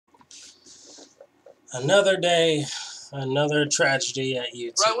Another day, another tragedy at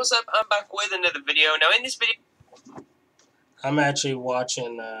YouTube. Right, what's up? I'm back with another video. Now in this video, I'm actually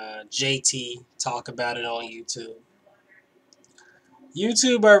watching JT talk about it on YouTube.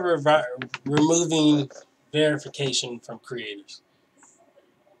 YouTube are removing verification from creators.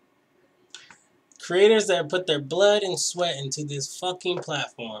 Creators that put their blood and sweat into this fucking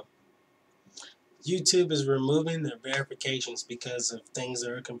platform. YouTube is removing their verifications because of things that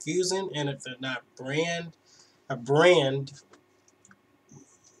are confusing, and if they're not a brand,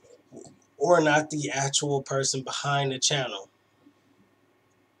 or not the actual person behind the channel.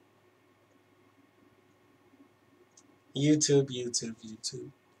 YouTube.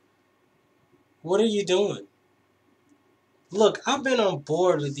 What are you doing? Look, I've been on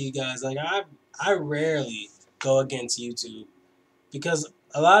board with you guys. Like I rarely go against YouTube because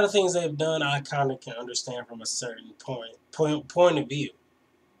a lot of things they've done I kind of can understand from a certain point of view.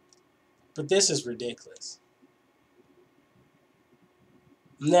 But this is ridiculous.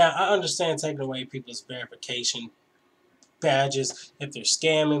 Now, I understand taking away people's verification badges if they're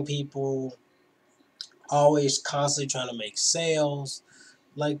scamming people, always constantly trying to make sales.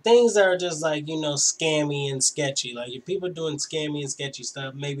 Like, things that are just, like, you know, scammy and sketchy. Like, if people are doing scammy and sketchy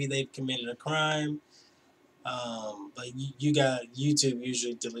stuff, maybe they've committed a crime. But you got YouTube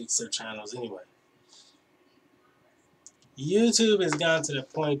usually deletes their channels anyway. YouTube has gotten to the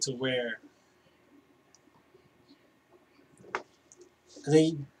point to where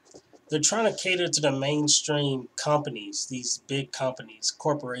they're trying to cater to the mainstream companies, these big companies,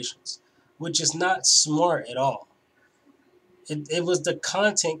 corporations, which is not smart at all. It was the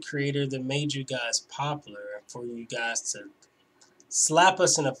content creator that made you guys popular, and for you guys to slap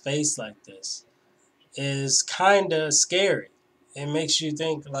us in the face like this is kind of scary. It makes you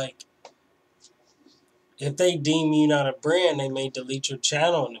think, like, if they deem you not a brand, they may delete your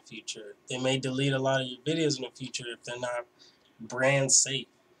channel in the future. They may delete a lot of your videos in the future if they're not brand safe.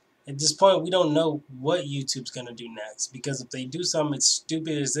 At this point, we don't know what YouTube's going to do next, because if they do something as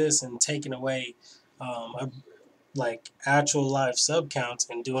stupid as this and taking away like actual live sub counts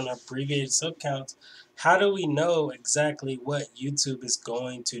and doing abbreviated sub counts, how do we know exactly what YouTube is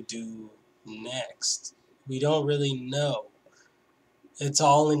going to do next? We don't really know. It's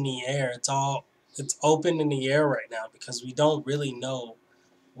all in the air. It's open in the air right now because we don't really know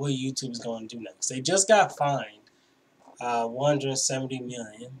what YouTube is going to do next. They just got fined $170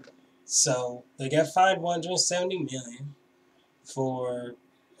 million. So they got fined $170 million for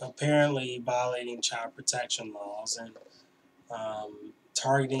apparently violating child protection laws and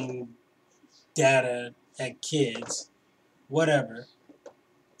targeting data at kids, whatever.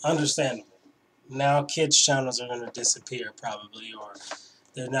 Understandable. Now kids' channels are going to disappear probably, or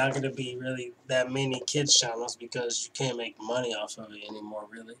there's not going to be really that many kids' channels because you can't make money off of it anymore,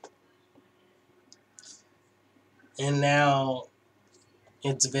 really. And now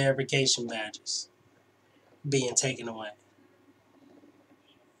it's verification badges being taken away.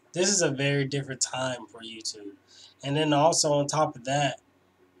 This is a very different time for YouTube. And then also on top of that,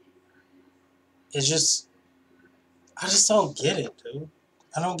 it's just, I just don't get it, dude.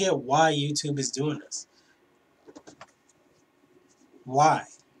 I don't get why YouTube is doing this. Why?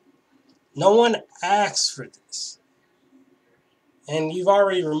 No one asked for this. And you've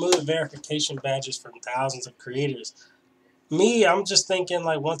already removed verification badges from thousands of creators. Me, I'm just thinking,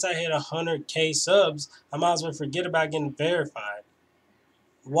 like, once I hit 100K subs, I might as well forget about getting verified.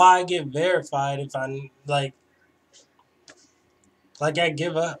 Why get verified if I'm, like I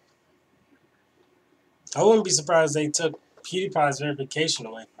give up? I wouldn't be surprised they took PewDiePie's verification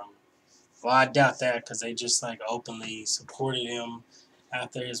away from him. Well, I doubt that because they just, like, openly supported him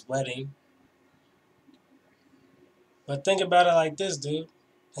after his wedding. But think about it like this, dude.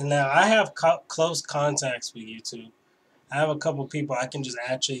 And now I have close contacts with YouTube. I have a couple people I can just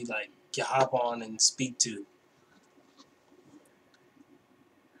actually, like, hop on and speak to.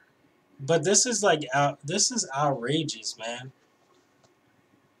 But this is, like, this is outrageous, man.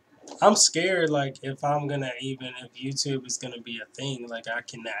 I'm scared, like, if YouTube is gonna be a thing, like, I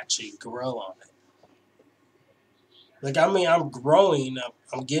can actually grow on it. Like, I mean, I'm growing.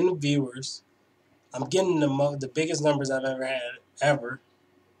 I'm getting viewers. I'm getting the biggest numbers I've ever had, ever.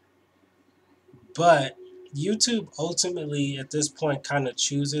 But YouTube ultimately, at this point, kind of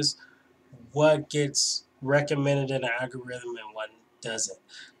chooses what gets recommended in the algorithm and what doesn't.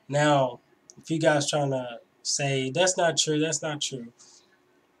 Now, if you guys trying to say, that's not true,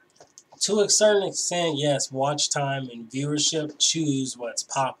 to a certain extent, yes, watch time and viewership choose what's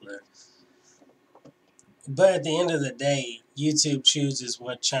popular. But at the end of the day, YouTube chooses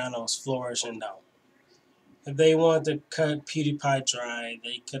what channels flourish and don't. If they wanted to cut PewDiePie dry,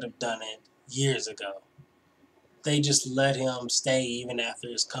 they could have done it. years ago. They just let him stay even after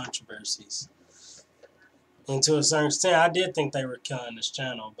his controversies. And to a certain extent, I did think they were killing this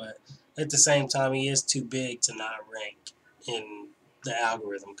channel, but at the same time, he is too big to not rank in the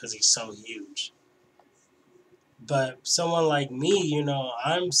algorithm because he's so huge. But someone like me, you know,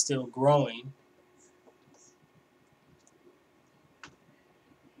 I'm still growing.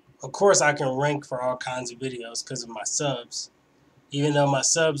 Of course, I can rank for all kinds of videos because of my subs. Even though my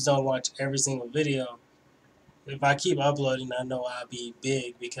subs don't watch every single video, if I keep uploading, I know I'll be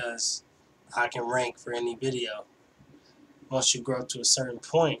big because I can rank for any video once you grow to a certain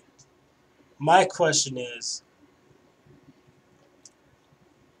point. My question is,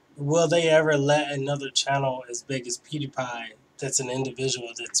 will they ever let another channel as big as PewDiePie, that's an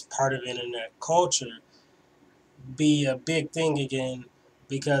individual that's part of internet culture, be a big thing again?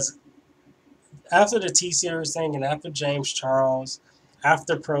 Because after the T-Series thing and after James Charles,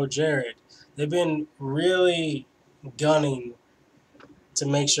 after Pro Jared, they've been really gunning to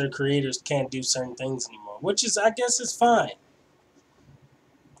make sure creators can't do certain things anymore, which is, I guess, is fine.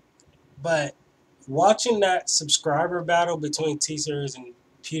 But watching that subscriber battle between T-Series and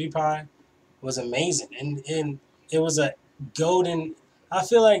PewDiePie was amazing, and it was a golden. I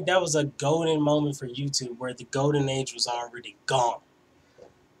feel like that was a golden moment for YouTube, where the golden age was already gone.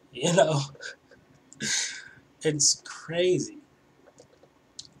 You know, it's crazy.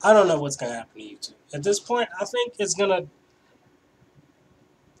 I don't know what's gonna happen to YouTube at this point. I think it's gonna.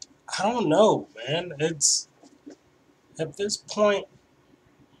 I don't know, man. It's at this point.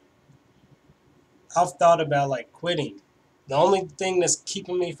 I've thought about like quitting. The only thing that's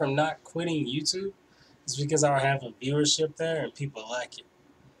keeping me from not quitting YouTube is because I have a viewership there and people like it.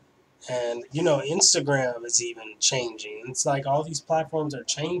 And, you know, Instagram is even changing. It's like all these platforms are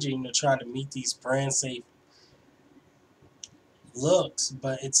changing to try to meet these brand safe looks,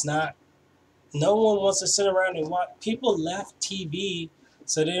 but it's not. No one wants to sit around and watch. People left TV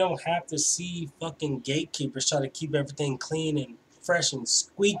so they don't have to see fucking gatekeepers try to keep everything clean and fresh and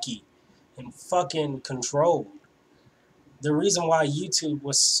squeaky and fucking controlled. The reason why YouTube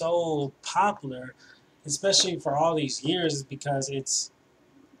was so popular, especially for all these years, is because it's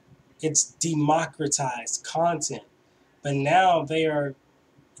democratized content. But now they are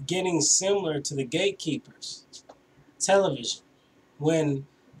getting similar to the gatekeepers, television, when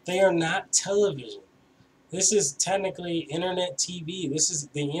they are not television. This is technically internet TV. This is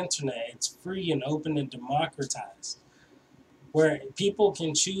the internet. It's free and open and democratized, where people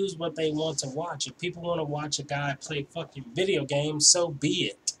can choose what they want to watch. If people want to watch a guy play fucking video games, so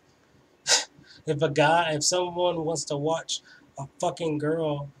be it. If someone wants to watch a fucking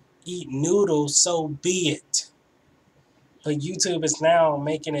girl eat noodles, so be it. But YouTube is now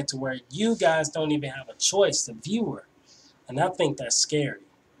making it to where you guys don't even have a choice, the viewer. And I think that's scary.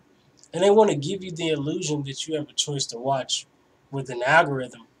 And they want to give you the illusion that you have a choice to watch with an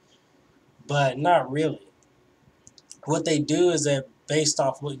algorithm, but not really. What they do is that based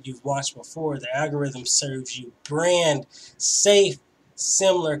off what you've watched before, the algorithm serves you brand safe,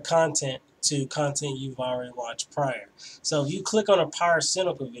 similar content to content you've already watched prior. So if you click on a Power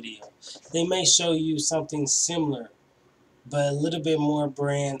Cynical video, they may show you something similar, but a little bit more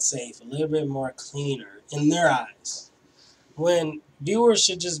brand safe, a little bit more cleaner in their eyes. When viewers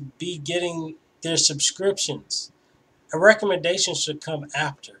should just be getting their subscriptions, a recommendation should come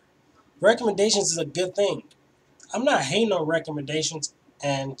after. Recommendations is a good thing. I'm not hating on recommendations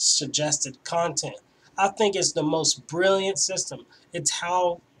and suggested content. I think it's the most brilliant system. It's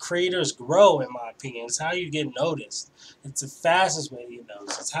how creators grow, in my opinion. It's how you get noticed. It's the fastest way to get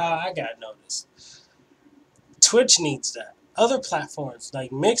noticed. It's how I got noticed. Twitch needs that. Other platforms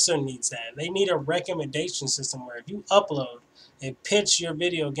like Mixer needs that. They need a recommendation system where if you upload and pitch your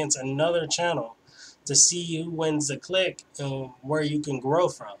video against another channel to see who wins the click and where you can grow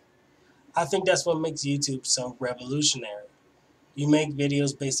from. I think that's what makes YouTube so revolutionary. You make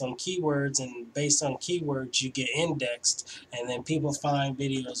videos based on keywords, and based on keywords you get indexed, and then people find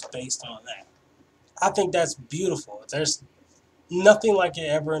videos based on that. I think that's beautiful. There's nothing like it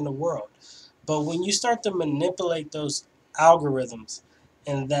ever in the world. But when you start to manipulate those algorithms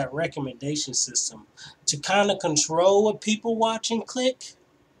and that recommendation system to kind of control what people watch and click,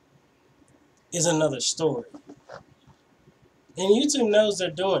 is another story. And YouTube knows they're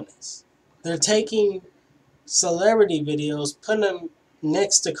doing this. They're taking celebrity videos, putting them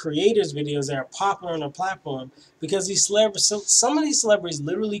next to creators' videos that are popular on the platform, because these celebrities, some of these celebrities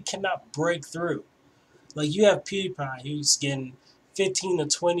literally cannot break through. Like you have PewDiePie, who's getting 15 to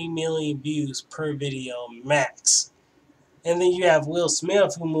 20 million views per video max. And then you have Will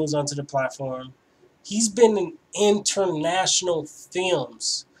Smith, who moves onto the platform. He's been in international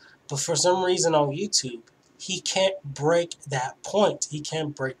films But for some reason on YouTube, he can't break that point. He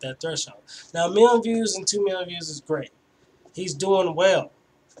can't break that threshold. Now, 1 million views and 2 million views is great. He's doing well.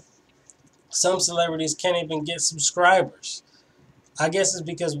 Some celebrities can't even get subscribers. I guess it's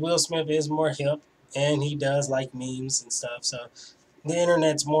because Will Smith is more hip and he does like memes and stuff. So the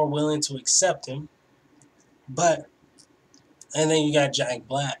internet's more willing to accept him. But, and then you got Jack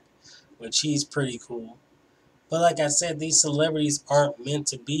Black, which he's pretty cool. But like I said, these celebrities aren't meant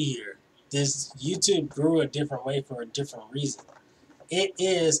to be here. This YouTube grew a different way for a different reason. It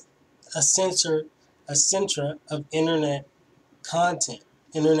is a center of internet content,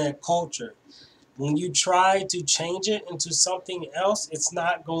 internet culture. When you try to change it into something else, it's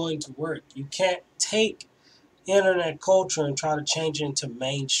not going to work. You can't take internet culture and try to change it into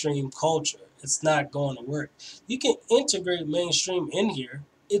mainstream culture. It's not going to work. You can integrate mainstream in here.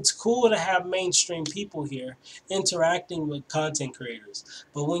 It's cool to have mainstream people here interacting with content creators.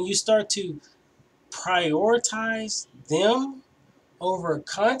 But when you start to prioritize them over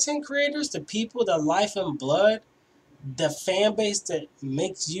content creators, the people, the life and blood, the fan base that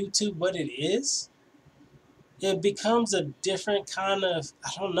makes YouTube what it is, it becomes a different kind of,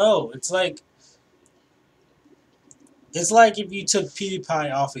 I don't know, it's like if you took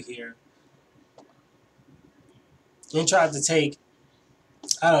PewDiePie off of here and tried to take,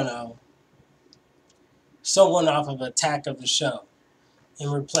 I don't know, someone off of Attack of the Show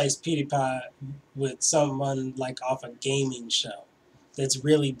and replace PewDiePie with someone like off a gaming show that's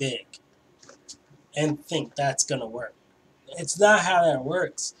really big and think that's going to work. It's not how that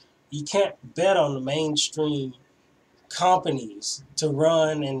works. You can't bet on the mainstream companies to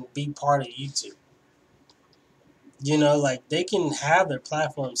run and be part of YouTube. You know, like, they can have their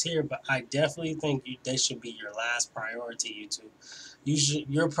platforms here, but I definitely think they should be your last priority, YouTube.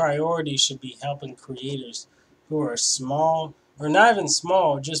 Your priority should be helping creators who are small, or not even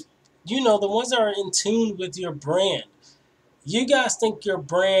small, just, you know, the ones that are in tune with your brand. You guys think your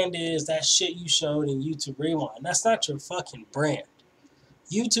brand is that shit you showed in YouTube Rewind. That's not your fucking brand.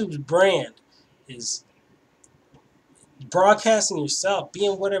 YouTube's brand is broadcasting yourself,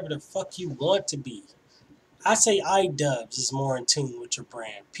 being whatever the fuck you want to be. I say iDubbbz is more in tune with your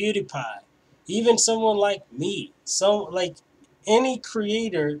brand. PewDiePie, even someone like me, like any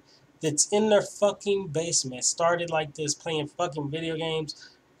creator that's in their fucking basement started like this, playing fucking video games,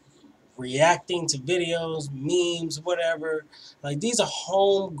 reacting to videos, memes, whatever. Like, these are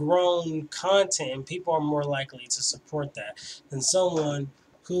homegrown content, and people are more likely to support that than someone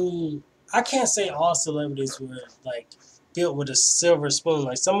who, I can't say all celebrities were like built with a silver spoon.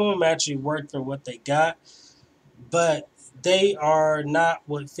 Like, some of them actually worked for what they got, but they are not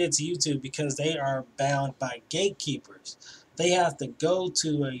what fits YouTube because they are bound by gatekeepers. They have to go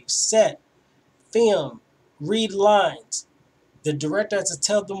to a set, film, read lines. The director has to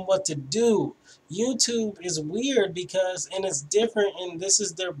tell them what to do. YouTube is weird because, and it's different, and this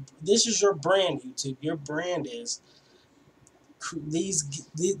is your brand, YouTube. Your brand is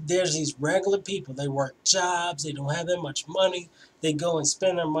there's these regular people. They work jobs, they don't have that much money. They go and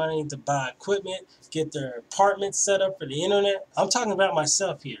spend their money to buy equipment, get their apartment set up for the internet. I'm talking about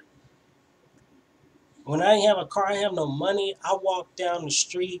myself here. When I have a car, I have no money. I walk down the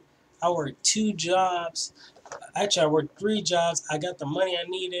street. I work 2 jobs. Actually, I worked 3 jobs. I got the money I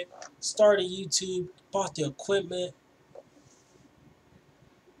needed, started YouTube, bought the equipment.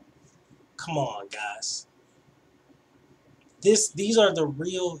 Come on, guys. These are the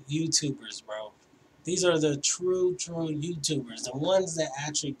real YouTubers, bro. These are the true YouTubers, the ones that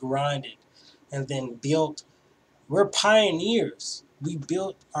actually grinded and then built. We're pioneers. We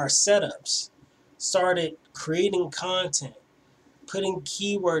built our setups, started creating content, putting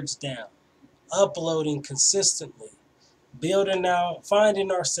keywords down, uploading consistently, building out,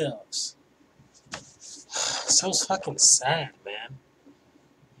 finding ourselves. So fucking sad, man.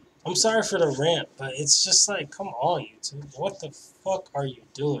 I'm sorry for the rant, but it's just like, come on, YouTube. What the fuck are you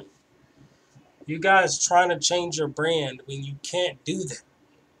doing? You guys trying to change your brand when you can't do that.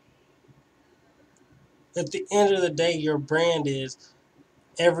 At the end of the day, your brand is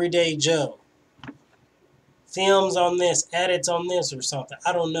Everyday Joe. Films on this, edits on this or something.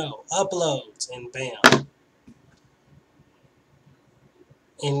 I don't know. Uploads and bam.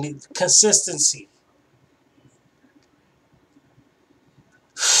 And consistency.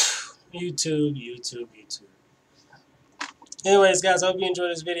 YouTube. Anyways, guys, I hope you enjoyed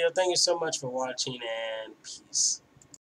this video. Thank you so much for watching, and peace.